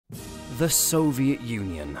The Soviet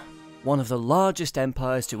Union. One of the largest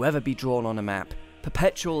empires to ever be drawn on a map,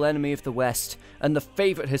 perpetual enemy of the West, and the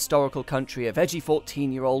favourite historical country of edgy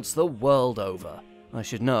 14-year-olds the world over. I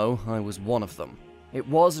should know, I was one of them. It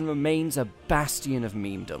was and remains a bastion of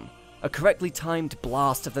memedom. A correctly timed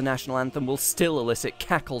blast of the national anthem will still elicit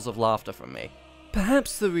cackles of laughter from me.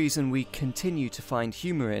 Perhaps the reason we continue to find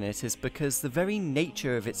humour in it is because the very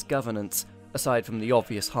nature of its governance, aside from the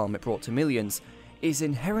obvious harm it brought to millions, is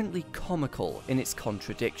inherently comical in its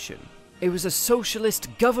contradiction. It was a socialist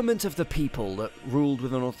government of the people that ruled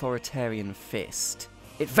with an authoritarian fist.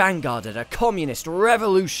 It vanguarded a communist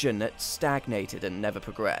revolution that stagnated and never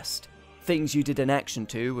progressed. Things you did an action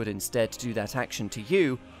to would instead do that action to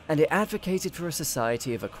you, and it advocated for a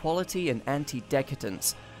society of equality and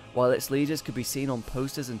anti-decadence, while its leaders could be seen on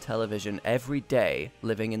posters and television every day,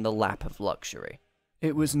 living in the lap of luxury.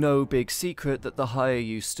 It was no big secret that the higher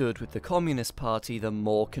you stood with the Communist Party, the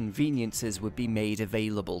more conveniences would be made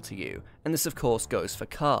available to you, and this of course goes for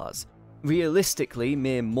cars. Realistically,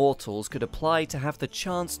 mere mortals could apply to have the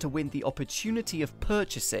chance to win the opportunity of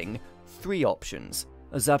purchasing 3 options: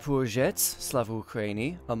 a Zaporožec, Slava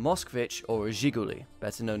Ukraini, a Moskvich, or a Zhiguli,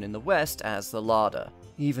 better known in the West as the Lada.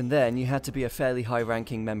 Even then, you had to be a fairly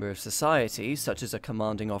high-ranking member of society, such as a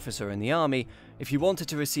commanding officer in the army, if you wanted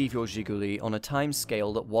to receive your Zhiguli on a time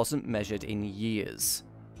scale that wasn't measured in years.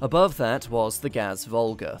 Above that was the GAZ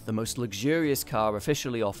Volga, the most luxurious car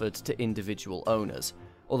officially offered to individual owners,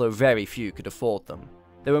 although very few could afford them.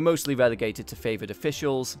 They were mostly relegated to favoured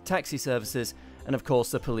officials, taxi services, and of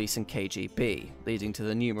course the police and KGB, leading to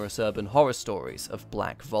the numerous urban horror stories of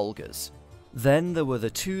black Volgas. Then there were the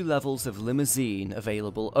 2 levels of limousine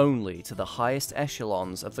available only to the highest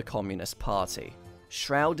echelons of the Communist Party.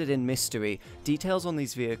 Shrouded in mystery, details on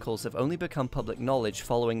these vehicles have only become public knowledge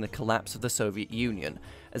following the collapse of the Soviet Union,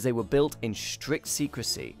 as they were built in strict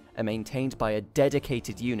secrecy and maintained by a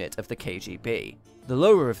dedicated unit of the KGB. The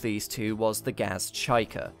lower of these 2 was the GAZ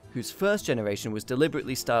Chaika, whose first generation was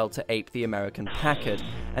deliberately styled to ape the American Packard,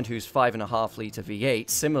 and whose 5.5-litre V8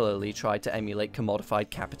 similarly tried to emulate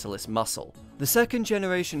commodified capitalist muscle. The second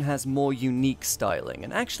generation has more unique styling,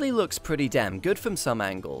 and actually looks pretty damn good from some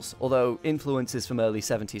angles, although influences from early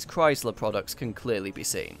 70s Chrysler products can clearly be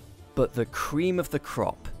seen. But the cream of the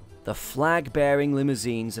crop, the flag-bearing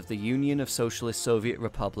limousines of the Union of Socialist Soviet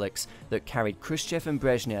Republics that carried Khrushchev and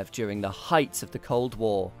Brezhnev during the heights of the Cold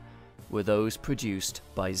War, were those produced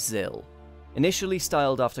by ZiL. Initially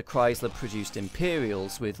styled after Chrysler-produced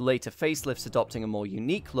Imperials, with later facelifts adopting a more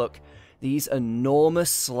unique look, these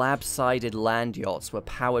enormous slab-sided land yachts were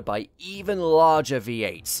powered by even larger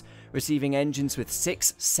V8s, receiving engines with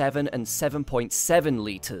 6, 7, and 7.7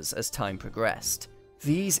 litres as time progressed.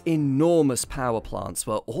 These enormous power plants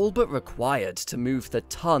were all but required to move the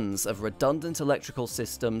tons of redundant electrical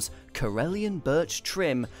systems, Karelian birch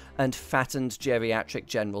trim, and fattened geriatric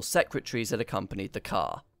general secretaries that accompanied the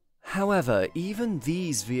car. However, even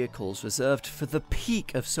these vehicles reserved for the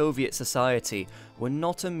peak of Soviet society were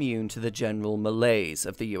not immune to the general malaise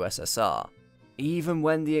of the USSR. Even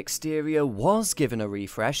when the exterior was given a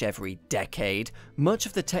refresh every decade, much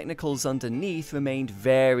of the technicals underneath remained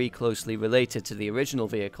very closely related to the original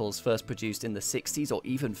vehicles first produced in the 60s or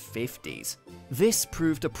even 50s. This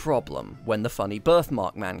proved a problem when the funny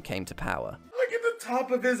birthmark man came to power. Look at the top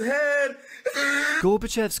of his head!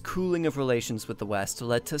 Gorbachev's cooling of relations with the West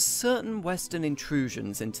led to certain Western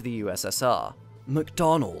intrusions into the USSR.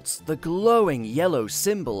 McDonald's, the glowing yellow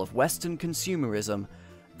symbol of Western consumerism,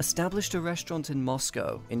 established a restaurant in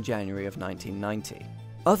Moscow in January of 1990.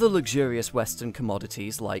 Other luxurious Western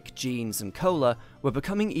commodities like jeans and cola were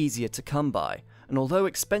becoming easier to come by, and although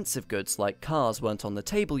expensive goods like cars weren't on the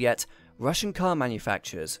table yet, Russian car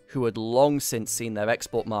manufacturers, who had long since seen their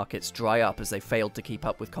export markets dry up as they failed to keep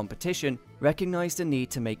up with competition, recognized a need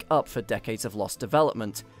to make up for decades of lost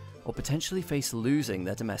development, or potentially face losing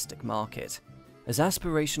their domestic market. As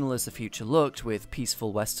aspirational as the future looked, with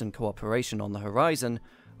peaceful Western cooperation on the horizon,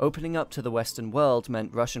 opening up to the Western world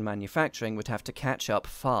meant Russian manufacturing would have to catch up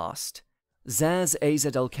fast. ZAZ,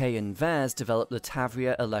 AZLK, and VAZ developed the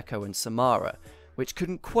Tavria, Aleko, and Samara, which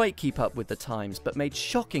couldn't quite keep up with the times, but made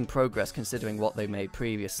shocking progress considering what they made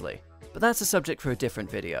previously. But that's a subject for a different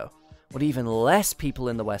video. What even less people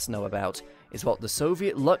in the West know about is what the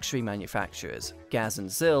Soviet luxury manufacturers, GAZ and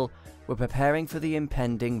ZiL, were preparing for the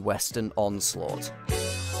impending Western onslaught.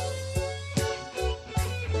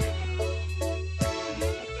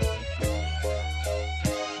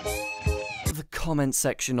 The comment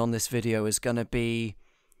section on this video is gonna be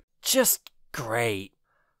just great.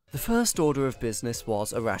 The first order of business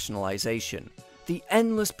was a rationalization. The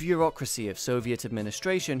endless bureaucracy of Soviet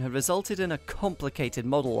administration had resulted in a complicated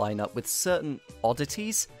model lineup with certain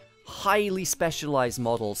oddities, highly specialized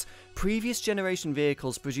models, previous generation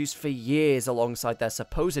vehicles produced for years alongside their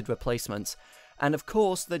supposed replacements, and of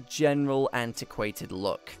course the general antiquated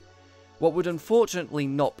look. What would unfortunately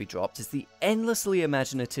not be dropped is the endlessly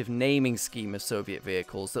imaginative naming scheme of Soviet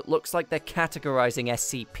vehicles that looks like they're categorizing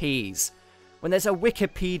SCPs. When there's a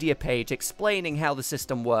Wikipedia page explaining how the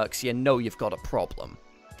system works, you know you've got a problem.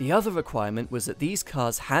 The other requirement was that these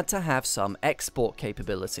cars had to have some export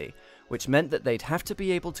capability, which meant that they'd have to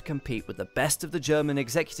be able to compete with the best of the German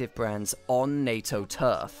executive brands on NATO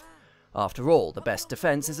turf. After all, the best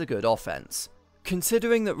defense is a good offense.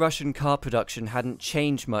 Considering that Russian car production hadn't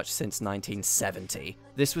changed much since 1970,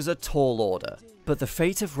 this was a tall order, but the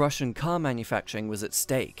fate of Russian car manufacturing was at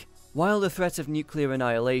stake. While the threat of nuclear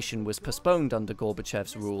annihilation was postponed under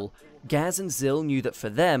Gorbachev's rule, GAZ and ZiL knew that for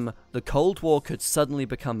them, the Cold War could suddenly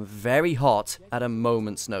become very hot at a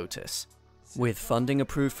moment's notice. With funding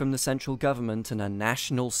approved from the central government and a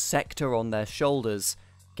national sector on their shoulders,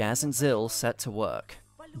 GAZ and ZiL set to work.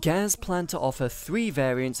 GAZ planned to offer 3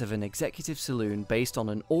 variants of an executive saloon based on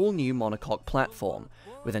an all-new monocoque platform,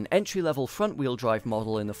 with an entry-level front-wheel drive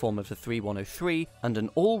model in the form of the 3103 and an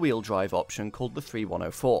all-wheel drive option called the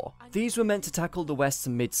 3104. These were meant to tackle the West's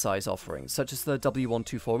mid-size offerings, such as the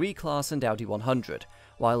W124 E-Class and Audi 100,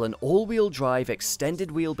 while an all-wheel drive extended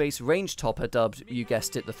wheelbase range topper dubbed, you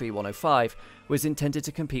guessed it, the 3105, was intended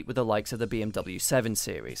to compete with the likes of the BMW 7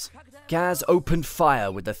 Series. GAZ opened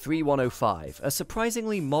fire with the 3105, a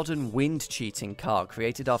surprisingly modern wind-cheating car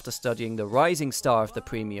created after studying the rising star of the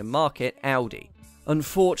premium market, Audi.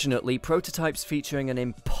 Unfortunately, prototypes featuring an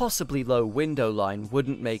impossibly low window line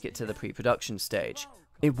wouldn't make it to the pre-production stage.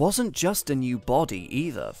 It wasn't just a new body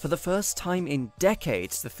either. For the first time in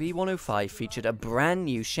decades, the 3105 featured a brand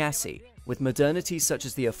new chassis, with modernities such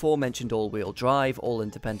as the aforementioned all-wheel drive,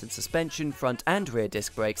 all-independent suspension, front and rear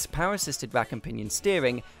disc brakes, power-assisted rack and pinion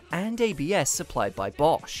steering, and ABS supplied by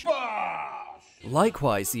Bosch.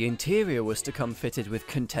 Likewise, the interior was to come fitted with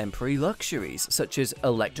contemporary luxuries, such as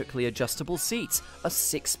electrically adjustable seats, a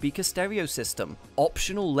 6-speaker stereo system,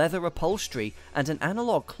 optional leather upholstery, and an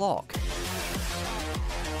analog clock.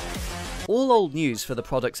 All old news for the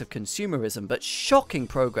products of consumerism, but shocking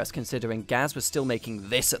progress considering GAZ was still making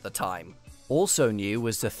this at the time. Also new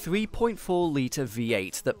was the 3.4-litre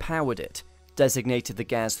V8 that powered it. Designated the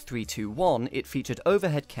GAZ 321, it featured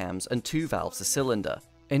overhead cams and 2 valves a cylinder.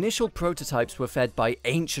 Initial prototypes were fed by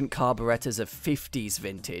ancient carburetors of 50s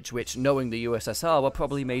vintage, which, knowing the USSR, were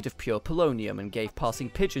probably made of pure polonium and gave passing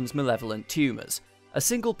pigeons malevolent tumours. A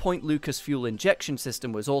single-point Lucas fuel injection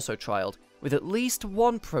system was also trialled, with at least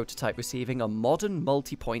one prototype receiving a modern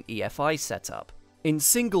multi-point EFI setup. In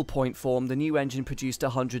single-point form, the new engine produced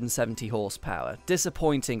 170 horsepower,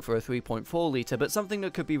 disappointing for a 3.4-litre, but something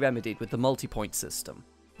that could be remedied with the multi-point system.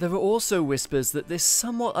 There were also whispers that this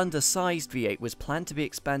somewhat undersized V8 was planned to be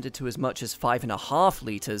expanded to as much as 5.5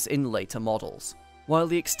 litres in later models. While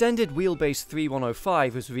the extended wheelbase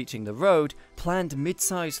 3105 was reaching the road, planned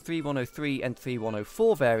mid-size 3103 and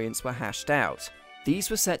 3104 variants were hashed out.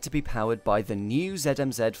 These were set to be powered by the new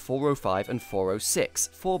ZMZ 405 and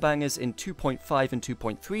 406, 4-bangers in 2.5 and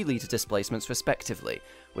 2.3 litre displacements respectively,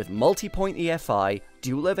 with multi-point EFI,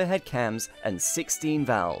 dual overhead cams, and 16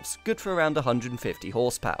 valves, good for around 150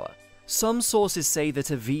 horsepower. Some sources say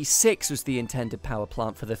that a V6 was the intended power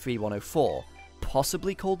plant for the 3104,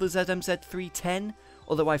 possibly called the ZMZ 310,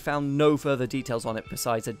 although I found no further details on it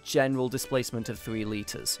besides a general displacement of 3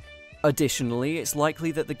 litres. Additionally, it's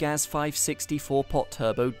likely that the GAZ 560 4-pot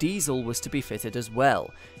turbo diesel was to be fitted as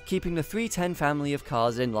well, keeping the 310 family of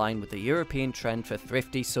cars in line with the European trend for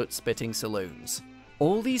thrifty soot-spitting saloons.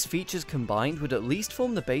 All these features combined would at least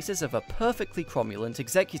form the basis of a perfectly cromulent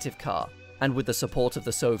executive car, and with the support of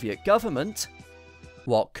the Soviet government,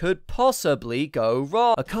 what could possibly go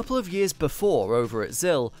wrong? A couple of years before, over at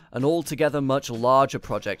ZiL, an altogether much larger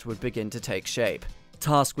project would begin to take shape.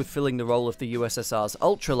 Tasked with filling the role of the USSR's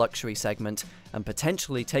ultra-luxury segment, and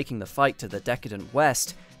potentially taking the fight to the decadent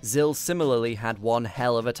West, ZiL similarly had one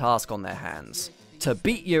hell of a task on their hands. To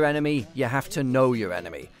beat your enemy, you have to know your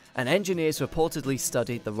enemy, and engineers reportedly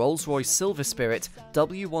studied the Rolls-Royce Silver Spirit,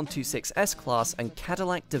 W126 S-Class, and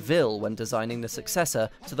Cadillac DeVille when designing the successor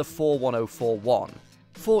to the 41041.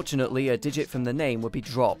 Fortunately, a digit from the name would be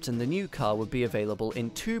dropped and the new car would be available in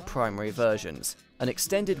 2 primary versions, an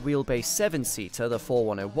extended wheelbase 7-seater, the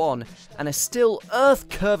 4101, and a still Earth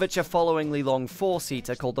curvature-followingly long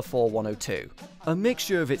 4-seater called the 4102. A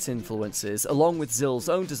mixture of its influences, along with ZiL's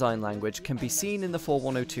own design language, can be seen in the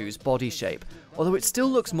 4102's body shape, although it still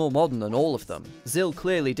looks more modern than all of them. ZiL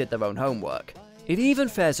clearly did their own homework. It even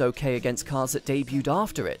fares okay against cars that debuted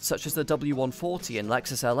after it, such as the W140 and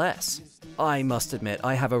Lexus LS. I must admit,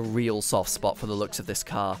 I have a real soft spot for the looks of this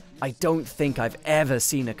car. I don't think I've ever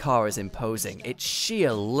seen a car as imposing. Its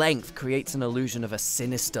sheer length creates an illusion of a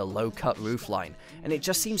sinister, low-cut roofline, and it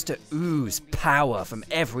just seems to ooze power from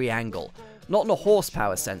every angle. Not in a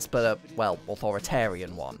horsepower sense, but a, well,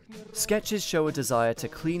 authoritarian one. Sketches show a desire to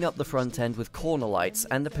clean up the front end with corner lights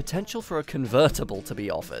and the potential for a convertible to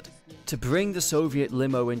be offered. To bring the Soviet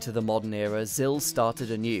limo into the modern era, ZiL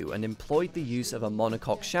started anew and employed the use of a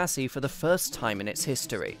monocoque chassis for the first time in its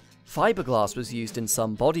history. Fiberglass was used in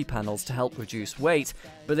some body panels to help reduce weight,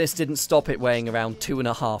 but this didn't stop it weighing around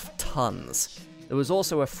 2.5 tons. There was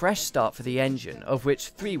also a fresh start for the engine, of which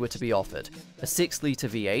 3 were to be offered: a 6-litre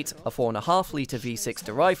V8, a 4.5-litre V6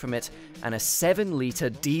 derived from it, and a 7-litre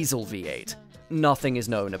diesel V8. Nothing is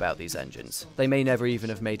known about these engines. They may never even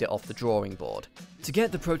have made it off the drawing board. To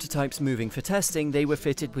get the prototypes moving for testing, they were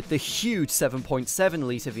fitted with the huge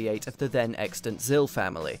 7.7-litre V8 of the then extant ZiL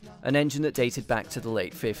family, an engine that dated back to the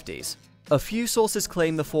late 50s. A few sources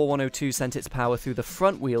claim the 4102 sent its power through the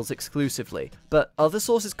front wheels exclusively, but other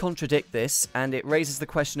sources contradict this, and it raises the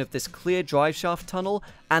question of this clear driveshaft tunnel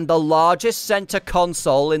and the largest center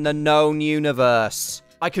console in the known universe.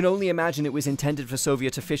 I can only imagine it was intended for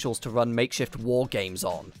Soviet officials to run makeshift war games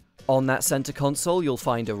on. On that center console, you'll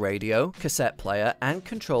find a radio, cassette player, and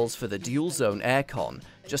controls for the dual-zone aircon,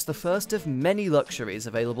 just the first of many luxuries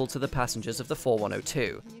available to the passengers of the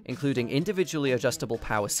 4102, including individually adjustable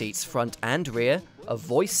power seats front and rear, a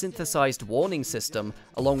voice-synthesized warning system,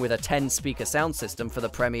 along with a 10-speaker sound system for the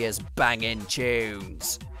Premier's bangin'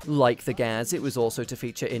 tunes. Like the GAZ, it was also to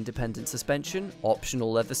feature independent suspension,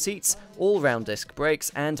 optional leather seats, all-round disc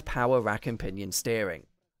brakes, and power rack and pinion steering.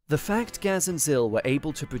 The fact GAZ and ZiL were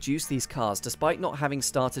able to produce these cars despite not having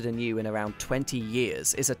started anew in around 20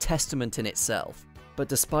 years is a testament in itself. But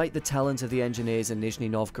despite the talent of the engineers in Nizhny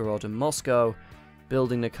Novgorod and Moscow,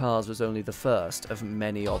 building the cars was only the first of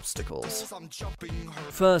many obstacles.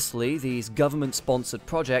 Firstly, these government-sponsored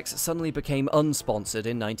projects suddenly became unsponsored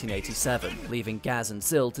in 1987, leaving GAZ and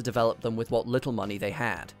ZiL to develop them with what little money they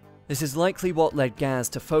had. This is likely what led GAZ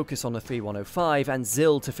to focus on the 3105 and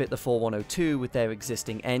ZiL to fit the 4102 with their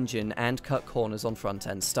existing engine and cut corners on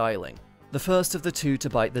front-end styling. The first of the two to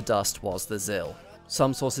bite the dust was the ZiL.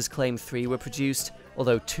 Some sources claim 3 were produced,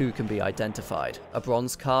 although 2 can be identified, a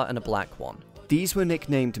bronze car and a black one. These were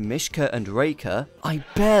nicknamed Mishka and Reika, I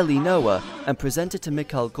barely know her, and presented to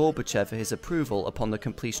Mikhail Gorbachev for his approval upon the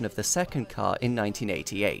completion of the second car in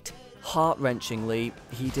 1988. Heart-wrenchingly,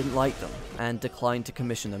 he didn't like them, and declined to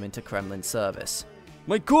commission them into Kremlin service.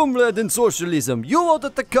 My comrade in socialism, you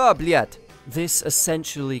ordered the car, blядь! This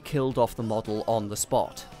essentially killed off the model on the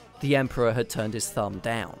spot. The Emperor had turned his thumb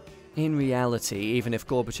down. In reality, even if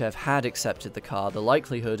Gorbachev had accepted the car, the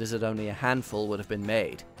likelihood is that only a handful would have been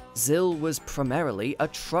made. ZiL was primarily a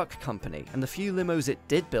truck company, and the few limos it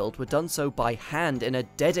did build were done so by hand in a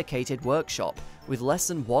dedicated workshop, with less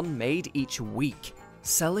than 1 made each week.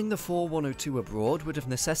 Selling the 4102 abroad would have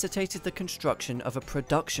necessitated the construction of a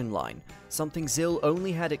production line, something ZiL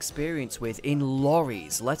only had experience with in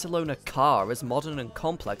lorries, let alone a car as modern and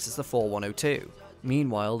complex as the 4102.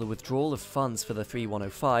 Meanwhile, the withdrawal of funds for the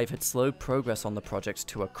 3105 had slowed progress on the project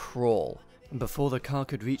to a crawl, and before the car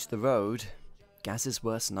could reach the road, GAZ's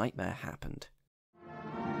worst nightmare happened.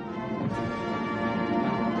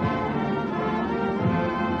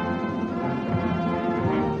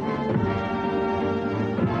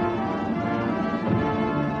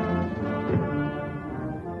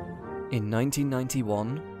 In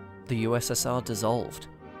 1991, the USSR dissolved.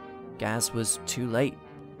 GAZ was too late.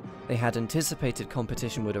 They had anticipated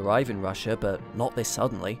competition would arrive in Russia, but not this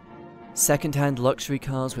suddenly. Second-hand luxury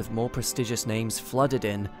cars with more prestigious names flooded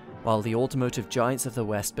in, while the automotive giants of the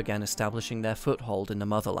West began establishing their foothold in the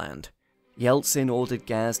motherland. Yeltsin ordered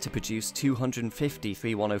GAZ to produce 250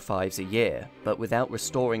 3105s a year, but without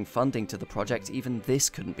restoring funding to the project, even this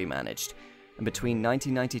couldn't be managed. And between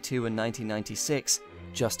 1992 and 1996,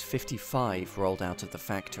 just 55 rolled out of the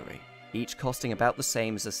factory, each costing about the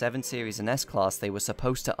same as the 7 Series and S-Class they were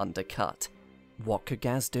supposed to undercut. What could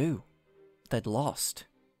GAZ do? They'd lost.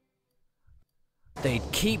 They'd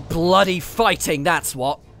keep bloody fighting, that's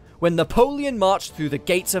what! When Napoleon marched through the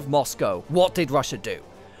gates of Moscow, what did Russia do?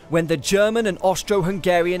 When the German and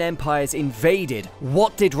Austro-Hungarian empires invaded,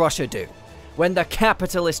 what did Russia do? When the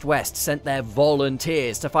capitalist West sent their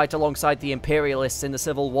volunteers to fight alongside the imperialists in the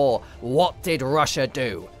Civil War, what did Russia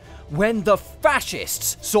do? When the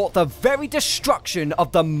fascists sought the very destruction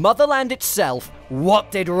of the motherland itself,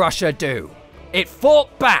 what did Russia do? It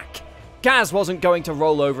fought back! GAZ wasn't going to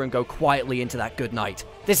roll over and go quietly into that good night.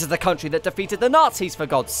 This is the country that defeated the Nazis, for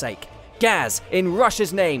God's sake. GAZ, in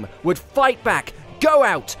Russia's name, would fight back, go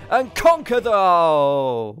out, and conquer the...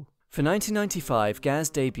 For 1995,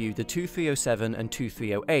 GAZ debuted the 2307 and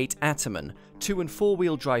 2308 Ataman, 2- and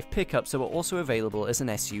 4-wheel drive pickups that were also available as an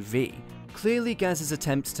SUV. Clearly GAZ's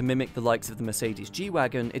attempts to mimic the likes of the Mercedes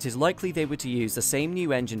G-Wagon, it is likely they were to use the same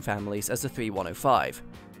new engine families as the 3105.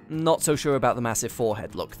 Not so sure about the massive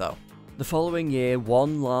forehead look though. The following year,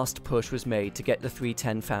 one last push was made to get the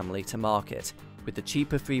 310 family to market, with the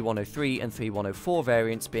cheaper 3103 and 3104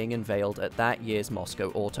 variants being unveiled at that year's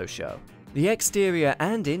Moscow Auto Show. The exterior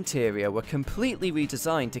and interior were completely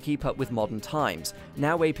redesigned to keep up with modern times,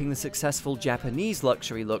 now aping the successful Japanese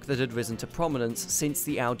luxury look that had risen to prominence since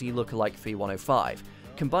the Audi lookalike 3105,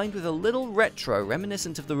 combined with a little retro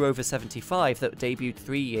reminiscent of the Rover 75 that debuted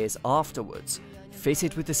 3 years afterwards.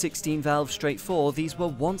 Fitted with the 16-valve straight 4, these were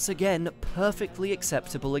once again perfectly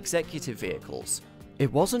acceptable executive vehicles.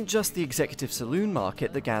 It wasn't just the executive saloon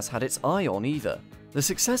market that GAZ had its eye on either. The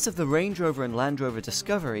success of the Range Rover and Land Rover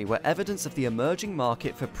Discovery were evidence of the emerging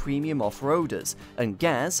market for premium off-roaders, and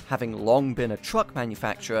GAZ, having long been a truck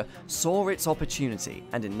manufacturer, saw its opportunity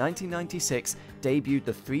and in 1996 debuted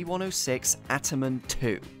the 3106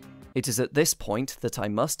 Ataman-II. It is at this point that I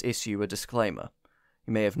must issue a disclaimer.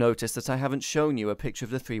 You may have noticed that I haven't shown you a picture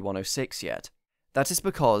of the 3106 yet. That is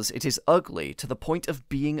because it is ugly to the point of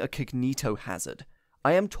being a cognito hazard.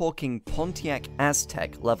 I am talking Pontiac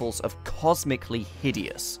Aztec levels of cosmically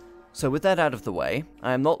hideous. So with that out of the way,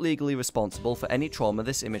 I am not legally responsible for any trauma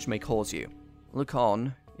this image may cause you. Look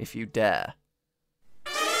on, if you dare.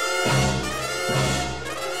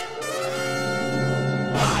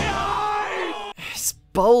 It's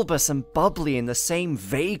bulbous and bubbly in the same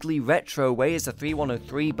vaguely retro way as the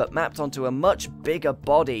 3103, but mapped onto a much bigger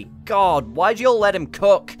body. God, why'd you all let him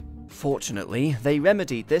cook? Fortunately, they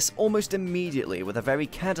remedied this almost immediately with a very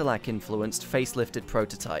Cadillac-influenced facelifted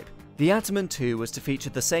prototype. The Ataman-II was to feature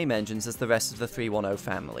the same engines as the rest of the 310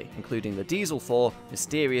 family, including the Diesel 4,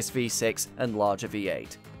 mysterious V6, and larger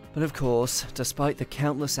V8. But of course, despite the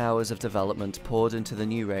countless hours of development poured into the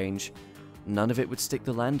new range, none of it would stick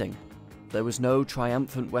the landing. There was no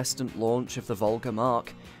triumphant Western launch of the Volga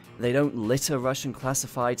Mark. They don't litter Russian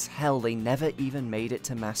classifieds, hell, they never even made it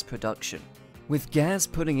to mass production. With GAZ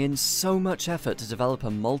putting in so much effort to develop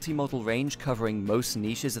a multi-model range covering most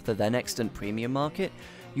niches of the then extant premium market,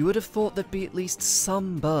 you would have thought there'd be at least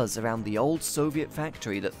some buzz around the old Soviet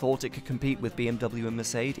factory that thought it could compete with BMW and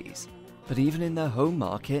Mercedes. But even in their home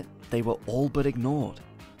market, they were all but ignored.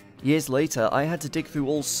 Years later, I had to dig through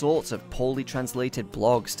all sorts of poorly translated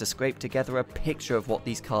blogs to scrape together a picture of what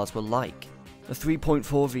these cars were like. The 3.4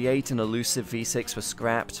 V8 and elusive V6 were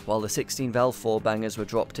scrapped, while the 16-valve 4-bangers were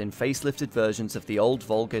dropped in facelifted versions of the old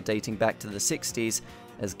Volga dating back to the 60s,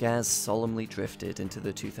 as GAZ solemnly drifted into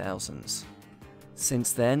the 2000s.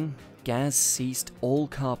 Since then, GAZ ceased all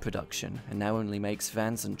car production and now only makes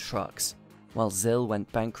vans and trucks, while ZiL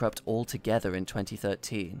went bankrupt altogether in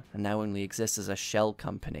 2013 and now only exists as a shell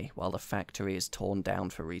company while the factory is torn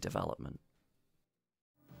down for redevelopment.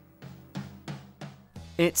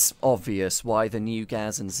 It's obvious why the new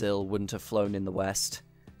GAZ and ZiL wouldn't have flown in the West.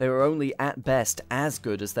 They were only at best as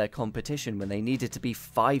good as their competition when they needed to be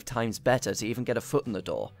 5 times better to even get a foot in the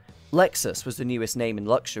door. Lexus was the newest name in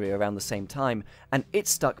luxury around the same time, and it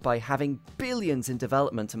stuck by having billions in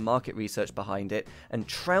development and market research behind it and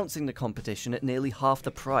trouncing the competition at nearly half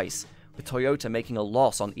the price, with Toyota making a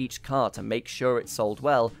loss on each car to make sure it sold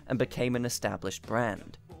well and became an established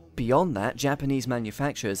brand. Beyond that, Japanese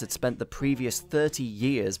manufacturers had spent the previous 30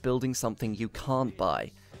 years building something you can't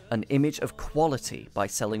buy, an image of quality by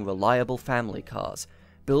selling reliable family cars,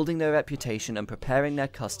 building their reputation and preparing their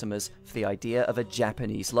customers for the idea of a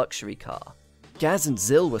Japanese luxury car. GAZ and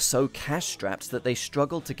ZiL were so cash-strapped that they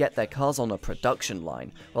struggled to get their cars on a production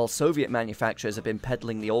line, while Soviet manufacturers have been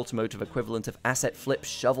peddling the automotive equivalent of asset flip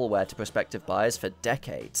shovelware to prospective buyers for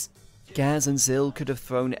decades. GAZ and ZiL could have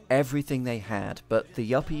thrown everything they had, but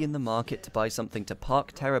the yuppie in the market to buy something to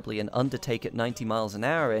park terribly and undertake at 90 miles an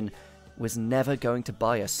hour in was never going to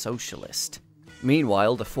buy a Socialist.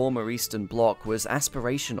 Meanwhile, the former Eastern Bloc was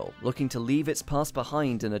aspirational, looking to leave its past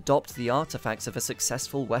behind and adopt the artifacts of a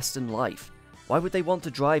successful Western life. Why would they want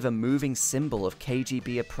to drive a moving symbol of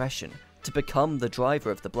KGB oppression, to become the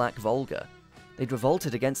driver of the Black Volga? They'd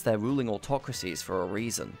revolted against their ruling autocracies for a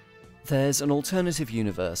reason. There's an alternative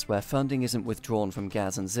universe where funding isn't withdrawn from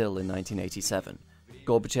GAZ and ZiL in 1987.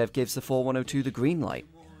 Gorbachev gives the 4102 the green light.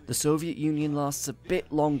 The Soviet Union lasts a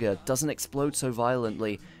bit longer, doesn't explode so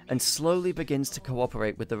violently, and slowly begins to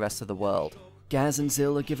cooperate with the rest of the world. GAZ and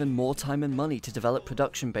ZiL are given more time and money to develop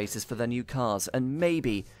production bases for their new cars, and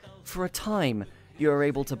maybe, for a time, you are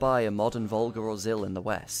able to buy a modern Volga or ZiL in the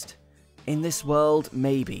West. In this world,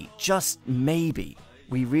 maybe, just maybe,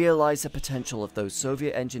 we realise the potential of those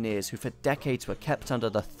Soviet engineers who for decades were kept under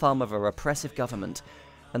the thumb of a repressive government,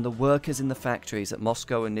 and the workers in the factories at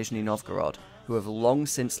Moscow and Nizhny Novgorod, who have long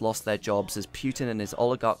since lost their jobs as Putin and his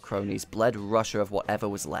oligarch cronies bled Russia of whatever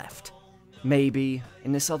was left. Maybe,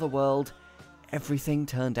 in this other world, everything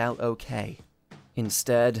turned out okay.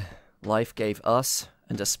 Instead, life gave us,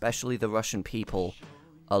 and especially the Russian people,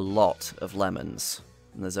 a lot of lemons.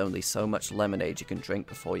 And there's only so much lemonade you can drink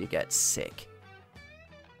before you get sick.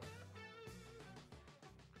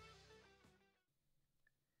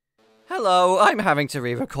 Hello, I'm having to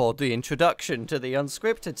re-record the introduction to the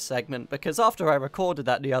unscripted segment because after I recorded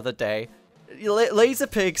that the other day,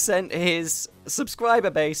 Laserpig sent his subscriber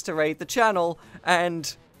base to raid the channel,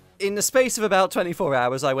 and in the space of about 24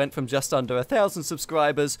 hours I went from just under 1,000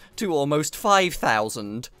 subscribers to almost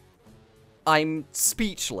 5,000. I'm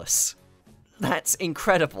speechless. That's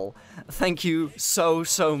incredible. Thank you so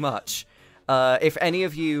much. If any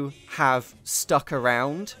of you have stuck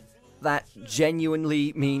around, that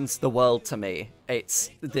genuinely means the world to me.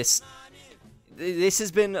 This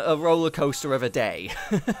has been a roller coaster of a day.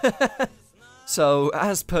 So,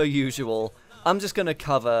 as per usual, I'm just going to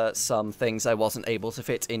cover some things I wasn't able to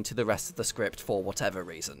fit into the rest of the script for whatever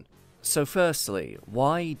reason. So firstly,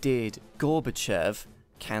 why did Gorbachev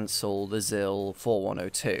cancel the ZiL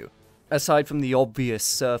 4102? Aside from the obvious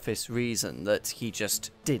surface reason that he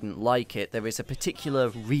just didn't like it, there is a particular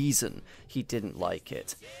reason he didn't like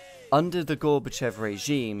it. Under the Gorbachev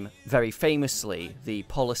regime, very famously, the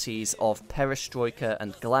policies of perestroika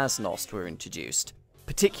and glasnost were introduced.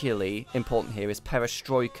 Particularly important here is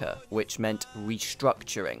perestroika, which meant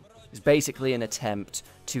restructuring. It's basically an attempt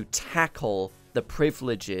to tackle the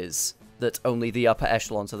privileges that only the upper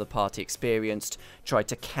echelons of the party experienced, try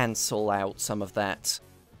to cancel out some of that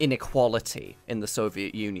inequality in the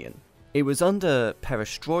Soviet Union. It was under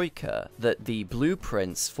perestroika that the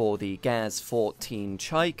blueprints for the GAZ-14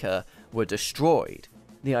 Chaika were destroyed.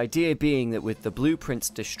 The idea being that with the blueprints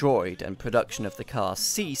destroyed and production of the car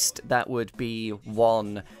ceased, that would be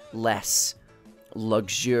one less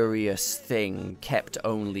luxurious thing kept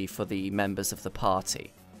only for the members of the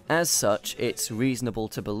party. As such, it's reasonable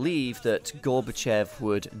to believe that Gorbachev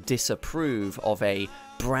would disapprove of a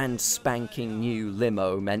brand spanking new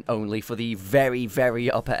limo meant only for the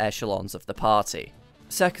very upper echelons of the party.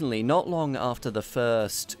 Secondly, not long after the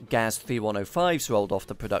first GAZ 3105s rolled off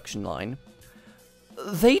the production line,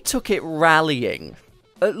 they took it rallying.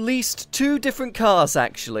 At least 2 different cars,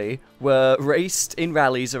 actually, were raced in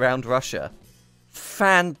rallies around Russia.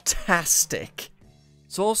 Fantastic!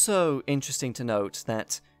 It's also interesting to note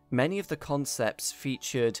that many of the concepts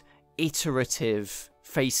featured iterative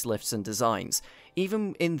facelifts and designs.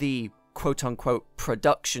 Even in the quote-unquote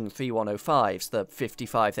production 3105s, the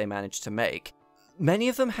 55 they managed to make, many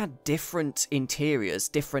of them had different interiors,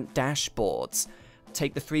 different dashboards.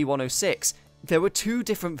 Take the 3106, there were 2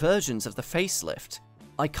 different versions of the facelift.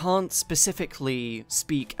 I can't specifically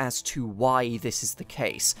speak as to why this is the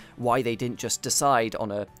case, why they didn't just decide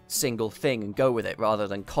on a single thing and go with it rather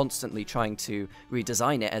than constantly trying to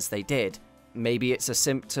redesign it as they did. Maybe it's a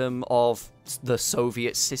symptom of the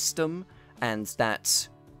Soviet system and that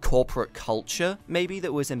corporate culture, maybe,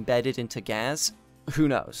 that was embedded into GAZ? Who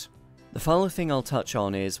knows? The final thing I'll touch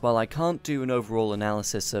on is, while I can't do an overall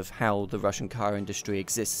analysis of how the Russian car industry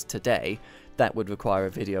exists today, that would require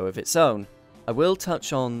a video of its own, I will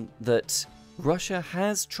touch on that Russia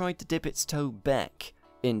has tried to dip its toe back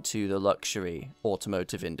into the luxury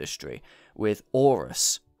automotive industry with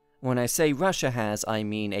Urus. When I say Russia has, I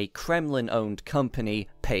mean a Kremlin-owned company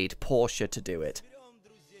paid Porsche to do it.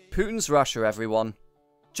 Putin's Russia, everyone.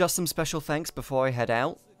 Just some special thanks before I head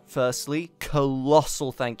out. Firstly,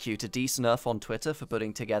 colossal thank you to DSNurf on Twitter for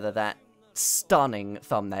putting together that stunning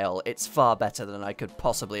thumbnail. It's far better than I could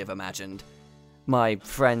possibly have imagined. My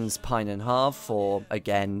friends Pine and Harv for,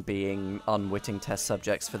 again, being unwitting test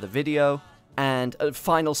subjects for the video. And a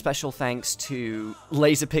final special thanks to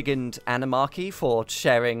Laserpig and Animarchy for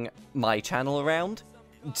sharing my channel around.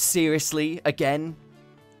 Seriously, again,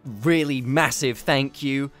 really massive thank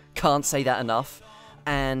you. Can't say that enough.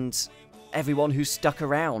 And everyone who stuck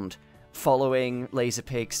around following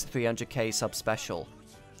Laserpig's 300k sub special.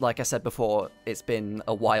 Like I said before, it's been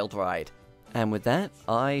a wild ride. And with that,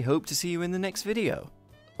 I hope to see you in the next video.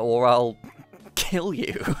 Or I'll kill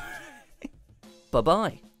you.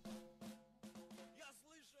 Bye-bye.